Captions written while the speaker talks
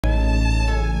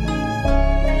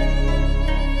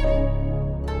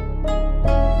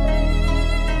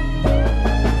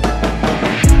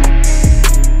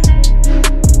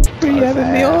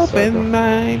having me open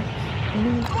mind.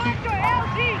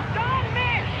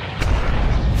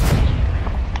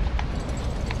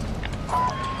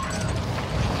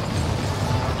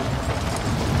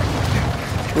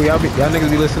 Ooh, y'all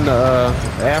niggas be listening to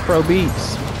Afro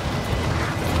beats.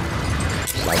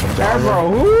 Like Afro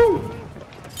who?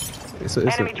 It's a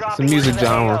music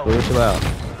genre, but chill out.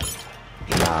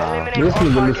 Nah, this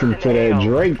nigga listen to that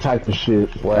Drake type of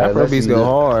shit. Well, Afro beats go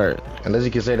hard. Unless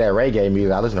you can say that reggae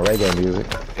music. I listen to reggae music.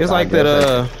 It's like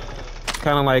that,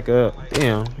 kind of like,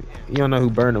 damn, you don't know who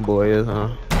Burna Boy is, huh?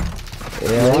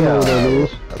 Yeah, I know what that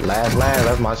is. Last,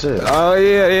 that's my shit. Oh,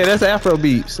 yeah, that's Afro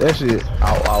beats, that shit.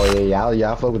 Oh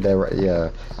yeah, I fuck with that, yeah.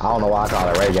 I don't know why I call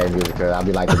it reggae music, because I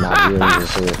be like the Nigerians and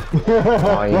shit. I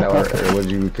don't even know what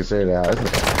you consider that.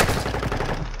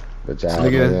 Good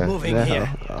job, man. Moving here.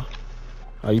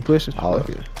 Are you pushing? Oh,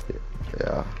 okay.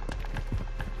 Yeah.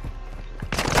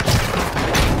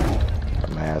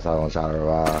 Man, so I'm gonna try to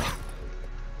revive.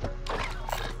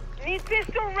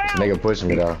 Nigga pushing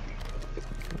me though.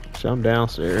 I'm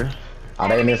downstairs. Oh,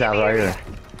 they in this house right here.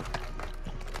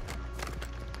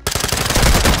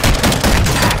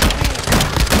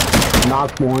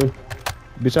 Knocked one.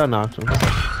 Bitch, I knocked him.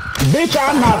 Bitch,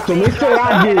 I knocked him. It said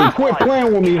I did it. Quit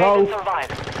playing with me, ho.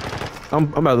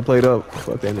 I'm about to play it up.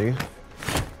 Fuck that nigga.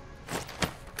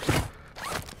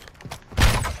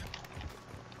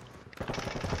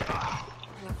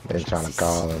 They trying to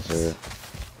call and shit.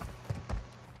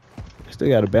 Still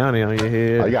got a bounty on your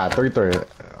head. Oh, you got 3-3.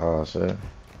 Oh shit.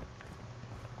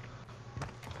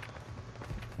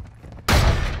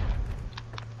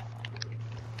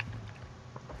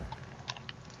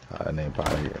 That nigga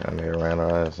probably ran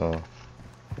our ass on.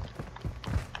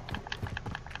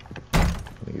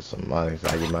 Need some money so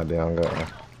I get my damn gun.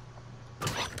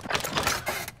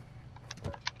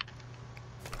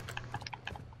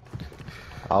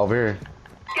 Over here.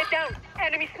 Get down!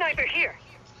 Enemy sniper here!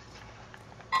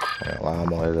 Yeah, well,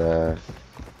 I'm on his ass.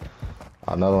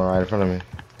 Another one right in front of me.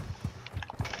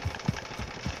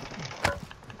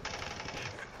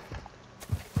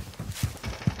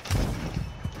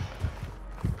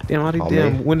 Damn, all these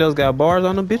damn windows got bars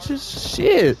on them bitches?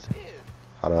 Shit.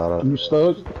 Hold on. You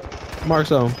stuck? Mark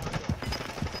some.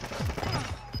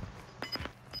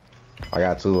 I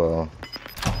got 2 of them.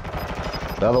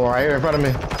 The other one right here in front of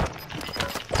me.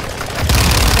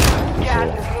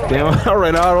 Damn, I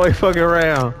ran all the way fucking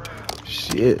around.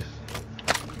 Shit.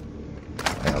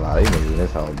 Ain't a lot of these niggas in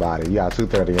this whole body. You got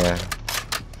 230 in.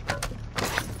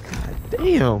 God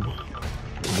damn.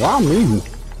 Why me?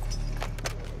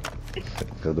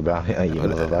 Cause the bounty on you,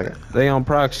 motherfucker. They on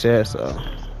proc chat, so.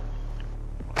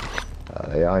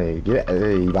 They on you. Get it.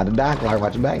 Hey, you about to die. Clark,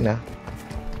 watch your back now.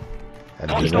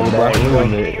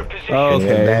 Oh,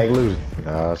 okay. Bag loose.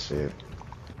 Oh shit.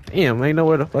 Damn, ain't know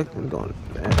where the fuck I'm going.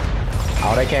 Man.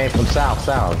 Oh, they came from south.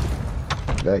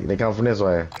 They come from this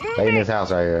way. They in this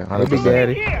house right here. Hey, Big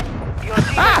Daddy.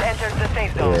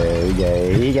 Yeah,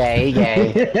 he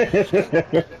gay.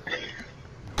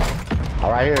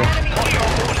 All right here.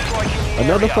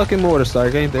 Another fucking mortar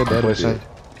strike. Ain't that bad? Pushing.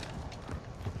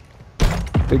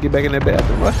 They get back in that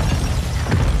bathroom, what?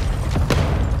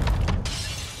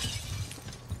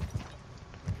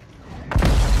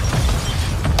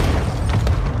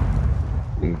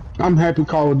 I'm happy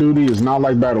Call of Duty is not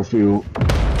like Battlefield.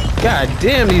 God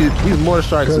damn, these mortar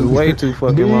strikes is way too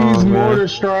fucking long, These man. mortar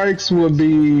strikes would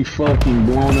be fucking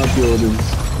blown up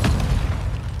buildings.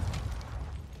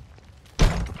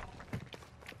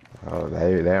 Oh,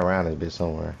 they around this bitch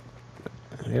somewhere.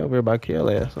 They over here by kill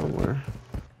ass somewhere.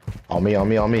 On me.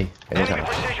 Enemy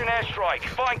precision airstrike.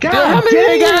 Find God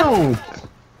damn!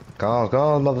 Come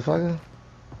on, motherfucker.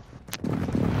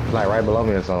 Like right below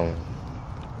me or something.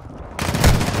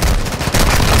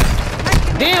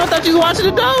 Damn, I thought you was watching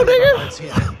the dog, nigga.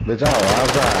 Bitch,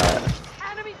 outside.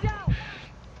 enemy down!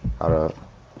 Hold up.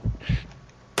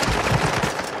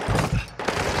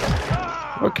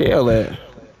 Where Kale at?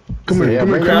 Come here, Yeah,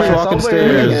 bring Crouch your ass walking over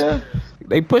stairs. here.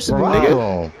 They pushing the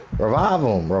nigga. Revive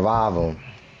him.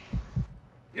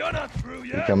 You're not through He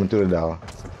yet! coming through the door.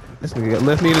 This nigga got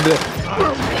left knee to the.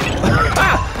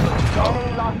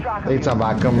 They talking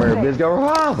about come here, bitch, go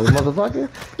revive him, motherfucker.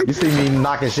 You see me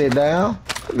knocking shit down?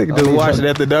 Nigga just watching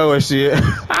at the door and shit.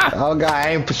 Oh god, I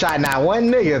ain't shot not one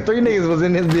nigga. 3 niggas was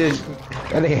in this bitch.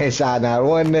 That nigga ain't shot not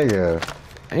one nigga.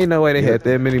 Ain't no way they had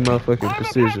that many motherfucking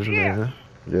precisions, man.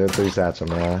 Yeah, 3 shots,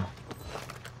 man.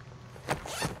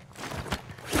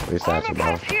 3 shots,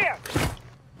 bro.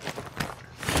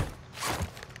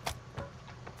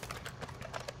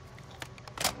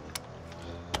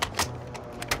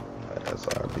 That's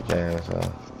RPK,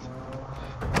 so.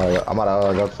 Oh, yeah, I'm about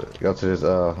to go to this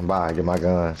buy, get my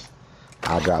guns.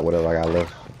 I'll drop whatever I got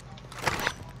left.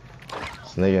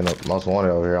 This nigga in the most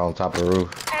wanted over here on top of the roof.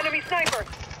 Enemy sniper.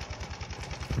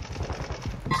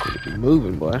 Keep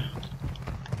moving, boy.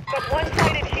 Got one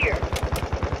sighted here.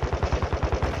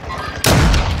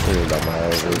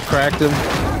 Cracked him.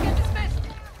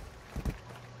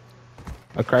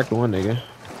 I cracked the one nigga.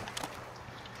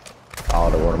 Oh,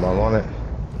 the watermelon on it.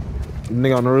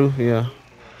 Nigga on the roof, yeah.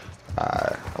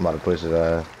 Alright, I'm about to push it.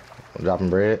 I'm dropping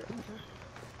bread.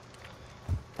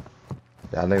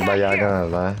 Y'all niggas buy y'all guns,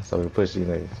 man. So we can push these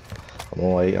niggas. I'm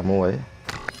on wait.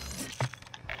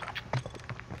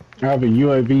 I have a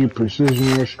UAV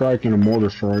precision airstrike and a mortar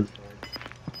strike.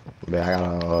 Man, I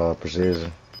got a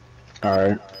precision.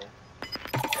 Alright.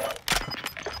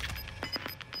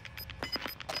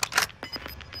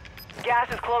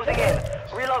 Gas is closing in.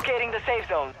 Relocating the safe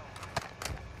zone.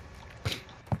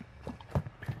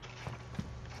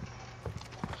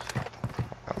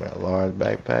 I got a large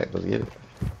backpack. Let's get it.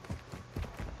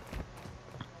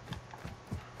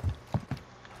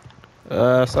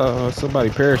 I saw somebody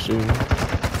parachuting.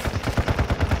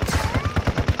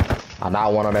 I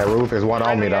knocked one on that roof. There's one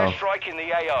on me though. Strike in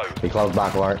the AO. He close by,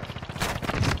 Clark.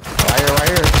 Right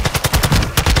here.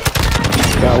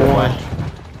 Got one.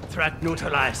 Threat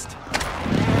neutralized.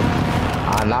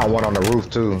 I knocked one on the roof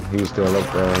too. He was still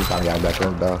up there. He kinda got back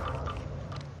up though.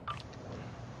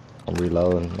 I'm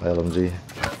reloading LMG.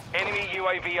 Enemy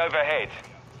UAV overhead.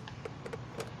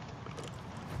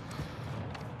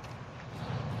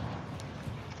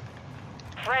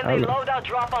 Friendly loadout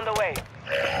drop on the way.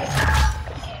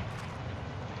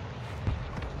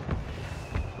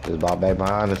 Just bought back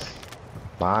behind us.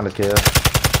 Behind us, kill.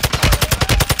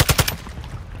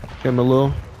 Give him a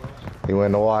little. He went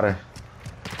in the water.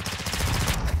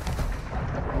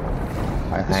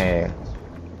 Man.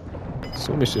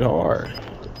 Swimming shit hard.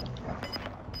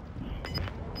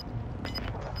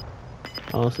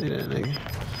 I don't see that nigga.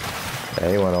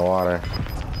 Yeah, he went in the water.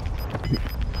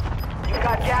 You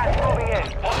got gas moving in.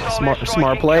 Hostile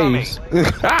Smart airstrike plays.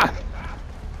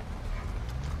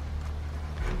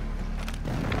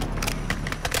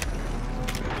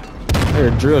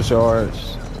 They're drill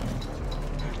shards.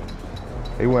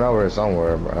 He went over here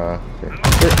somewhere, bro.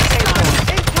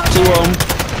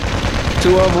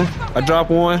 Two of them. I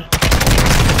dropped one.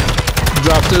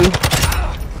 Dropped two.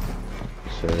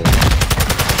 Shit.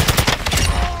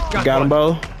 Got them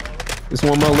both. There's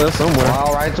one more left somewhere.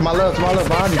 All right, to my left,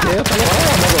 behind you, kid. Come on,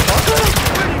 motherfucker.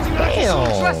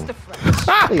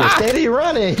 Damn. You're steady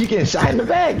running. You getting shot in the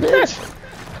back, bitch.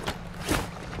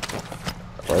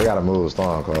 Well, we gotta move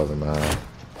Storm closer, man.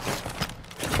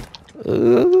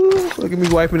 Look at me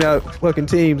wiping out fucking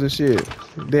teams and shit.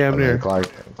 Damn near. Clark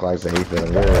said he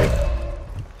feeling good.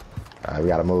 Alright, we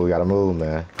gotta move,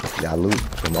 man. Y'all loot.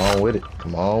 Come on with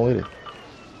it.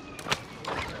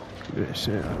 Yeah,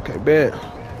 shit. Okay, bet.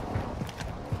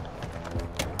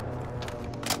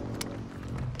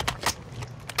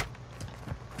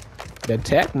 That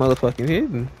tack motherfucking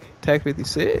hidden. Tack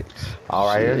 56. All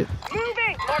right here.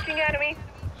 Moving. Marking enemy.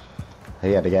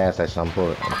 He had the gas station. I'm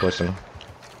pushing him.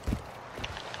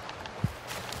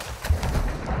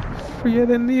 Free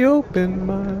it in the open,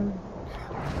 man.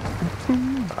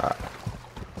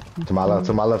 To my left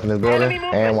in this building,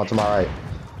 and one to my right.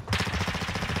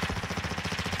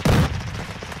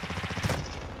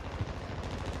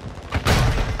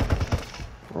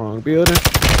 Wrong building.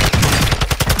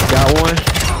 Got one.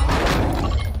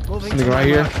 This nigga right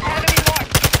here.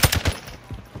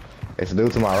 It's a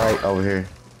dude to my right over here.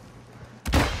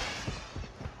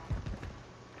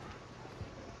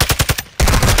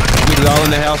 Niggas all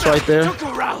in the house right there.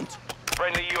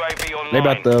 Friendly UAV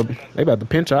online. They about to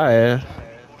pinch our ass.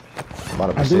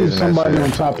 I see somebody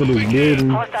on top of this building.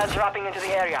 Hostiles dropping into the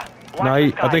area. No,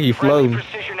 I think he floating.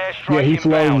 Yeah, he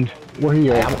floating. Where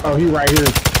he at? Oh, he right here.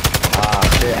 Shit.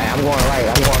 Hey, I'm going right.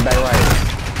 I'm going back right.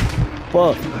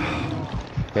 Fuck.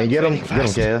 Can you get him? Get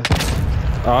him, kid.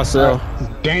 Oh, so.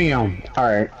 Damn.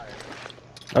 Alright.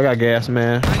 I got gas,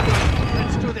 man.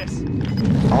 Let's do this.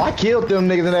 Oh, I killed them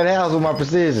niggas in that house with my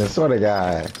precision. Swear to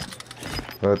God.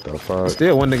 What the fuck?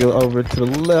 Still one nigga over to the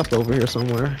left over here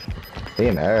somewhere. He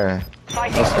in the air.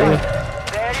 Fighting.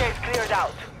 The area is cleared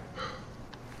out.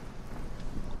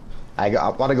 I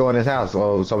want to go in this house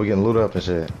so we can loot up and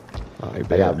shit. Oh, I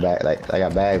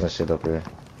got bags and shit up here.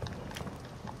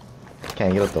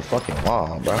 Can't get up the fucking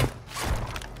wall, bro.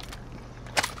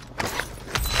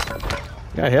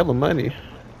 Got hella money.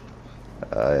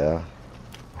 Yeah.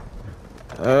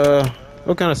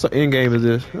 What kind of end game is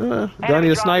this? Do I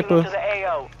need a sniper?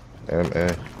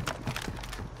 Yeah.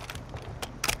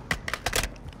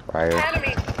 Right here.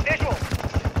 Enemy visual.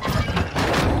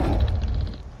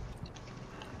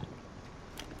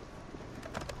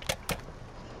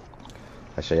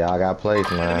 I show y'all got plates,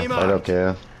 man. Enemy Right up, marked.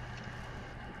 Kev.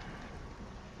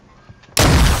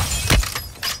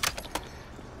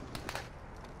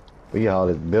 We hold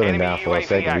this building Enemy down for a UAV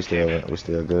second. active. We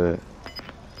still good.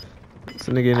 It's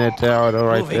a nigga in that tower though,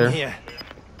 right Moving there. here.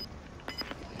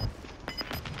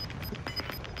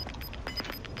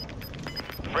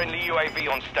 Friendly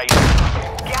UAV on station.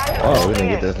 Gas is Oh, we closing didn't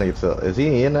get in. this nigga to. Is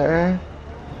he in there?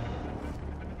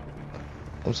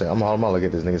 I'm saying, I'm gonna look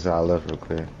at this nigga to our left real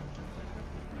quick.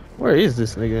 Where is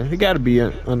this nigga? He gotta be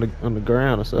on the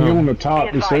ground or He on something. the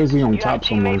top. It says he on top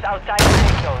somewhere. Teammates outside the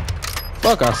safe zone.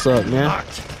 Fuck, I suck, man.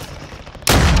 Marked.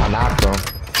 I knocked him.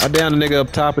 I down the nigga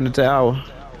up top in the tower.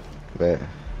 Bet.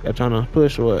 Y'all trying to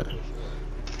push what?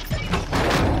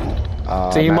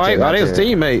 Not Teammate? yet, Oh, they was yet.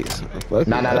 teammates. Fuck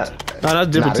Nah, it. nah, nah. Nah,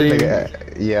 that's different Nah, team. this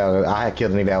nigga, yeah, I had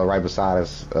killed a nigga that was right beside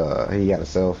us. He got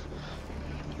himself.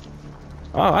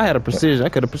 Oh, I had a precision. I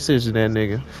could have precision that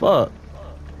nigga. Fuck.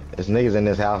 There's niggas in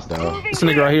this house though. This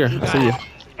nigga right here. I see you.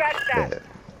 Scratch that. Bet.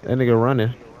 That nigga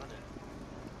running.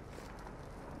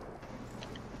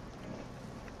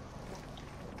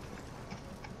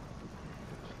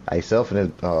 Hey, self in his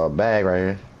bag right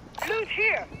here. Loot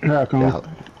here. Here I come. Yeah.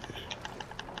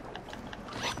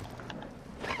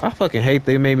 I fucking hate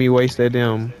they made me waste that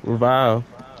damn revive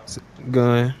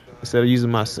gun instead of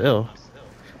using myself.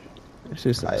 It's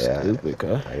just Oh, yeah. stupid, cuz.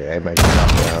 Yeah, they make me knock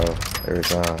that hoe every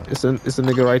time. It's a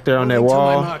nigga right there on that Moving to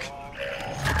my wall. mark.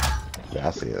 Yeah,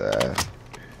 I see that.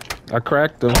 I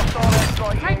cracked him.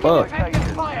 Fuck.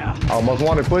 Fire. Almost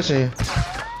wanted pushing you.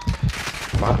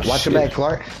 Watch your back,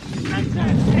 Clark.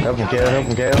 Help him, Kev. Help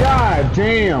him, Kev. God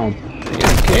damn.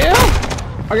 Kill?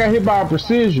 I got hit by a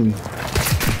precision.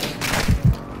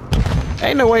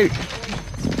 Ain't no way.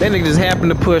 That nigga just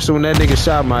happened to push when that nigga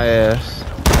shot my ass.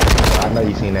 I know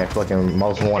you seen that fucking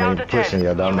most wanted pushing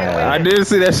your dumb I ass. did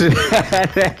see that shit.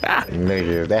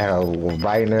 Nigga, that hoe was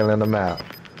biting her in the mouth.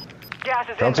 Gas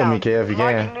is Come to me, inbound. Kev, if you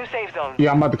Marking can. new safe zone.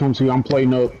 Yeah, I'm about to come to you. I'm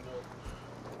plating up.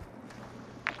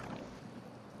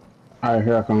 Alright,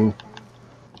 here I come.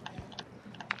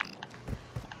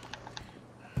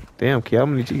 Damn, kid, I'm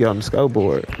gonna need you to get on the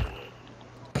scoreboard.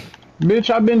 Bitch,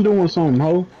 I been doing something,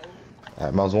 ho.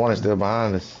 That most wanted still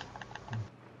behind us.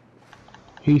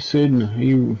 He's sitting.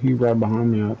 He right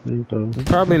behind me, I think, though.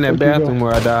 Probably in that Where'd you bathroom go?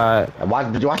 where I died.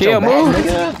 Did you watch Kev, your back, move.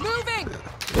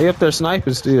 nigga? They up there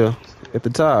sniping still at the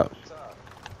top.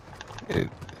 The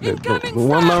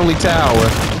one lonely tower.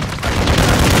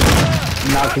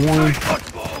 Knocked one.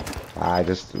 I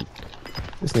just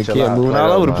This nigga Chill kept out, moving play all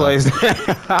that, over the man. place.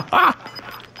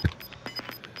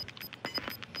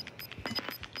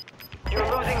 You're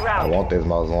losing I round. want this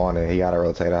most wanted. He gotta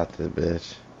rotate out this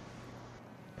bitch.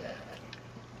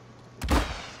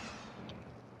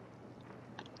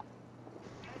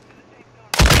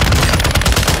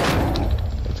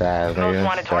 Ass, Most nigga.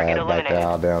 wanted target Ass back there,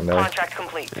 all eliminated. down there. Contract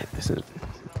complete.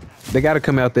 They gotta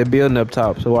come out there building up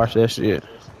top, so watch that shit.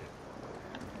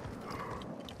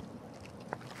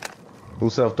 Who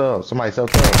selfed up? Somebody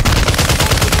selfed up.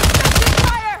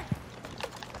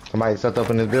 Somebody selfed up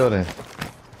in this building.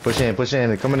 Push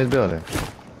in, come in this building.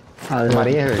 Alright,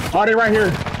 Somebody in here. oh, they right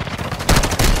here.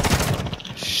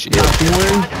 Shit. Knocked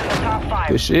one. Top 5.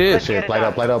 Good shit. Let's get Shit, it plate done.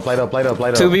 up, plate up, plate up, plate up,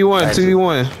 plate up. 2v1, Actually,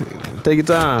 2v1. Take your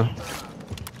time.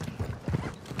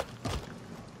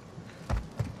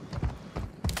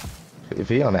 If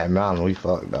he on that mountain, we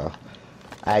fucked though.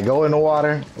 Alright, go in the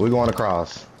water. We going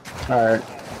across. Alright.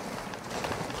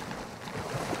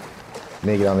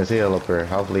 Nigga on this hill up here.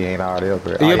 Hopefully he ain't already up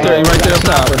here. He up there, he right there up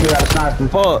top. You got a sniper.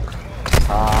 Fuck.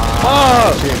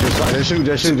 Shit,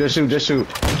 just shoot.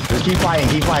 Just keep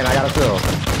fighting. I gotta fill.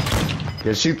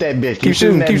 Just shoot that bitch. Keep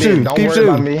shooting, that keep bitch. shooting, Don't keep worry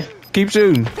about shooting. me. Keep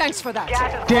shooting. Thanks for that.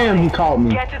 Gas is Damn, he closing. caught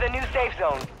me. Get to the new safe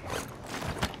zone.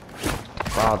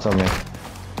 Crawl to me.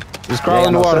 Just crawl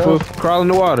in the no water, fool. self? Crawl in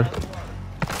the water.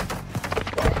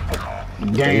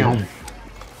 Damn.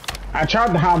 I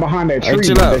tried to hide behind that tree. Hey,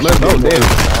 chill but out. that Let's shit go. didn't work.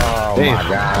 Damn. Oh Damn. my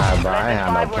god, bro. I ain't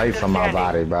have no 5 place words on my standing.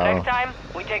 body, bro. Next time,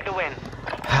 we take the win.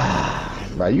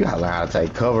 Bro, you gotta learn how to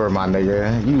take cover, my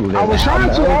nigga. You live I was out trying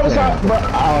in to. the I was open. out, but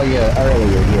oh yeah,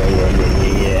 earlier,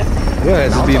 yeah. Your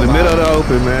ass is be in the middle of the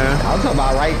open, man. I'm talking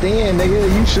about right then,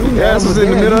 nigga. You shooting. Your ass was in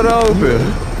the middle of the open.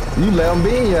 You let them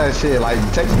be in your shit. Like,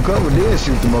 take some cover, then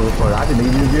shoot the motherfucker. I just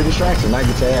need you to get a distraction. I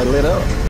get your ass lit up.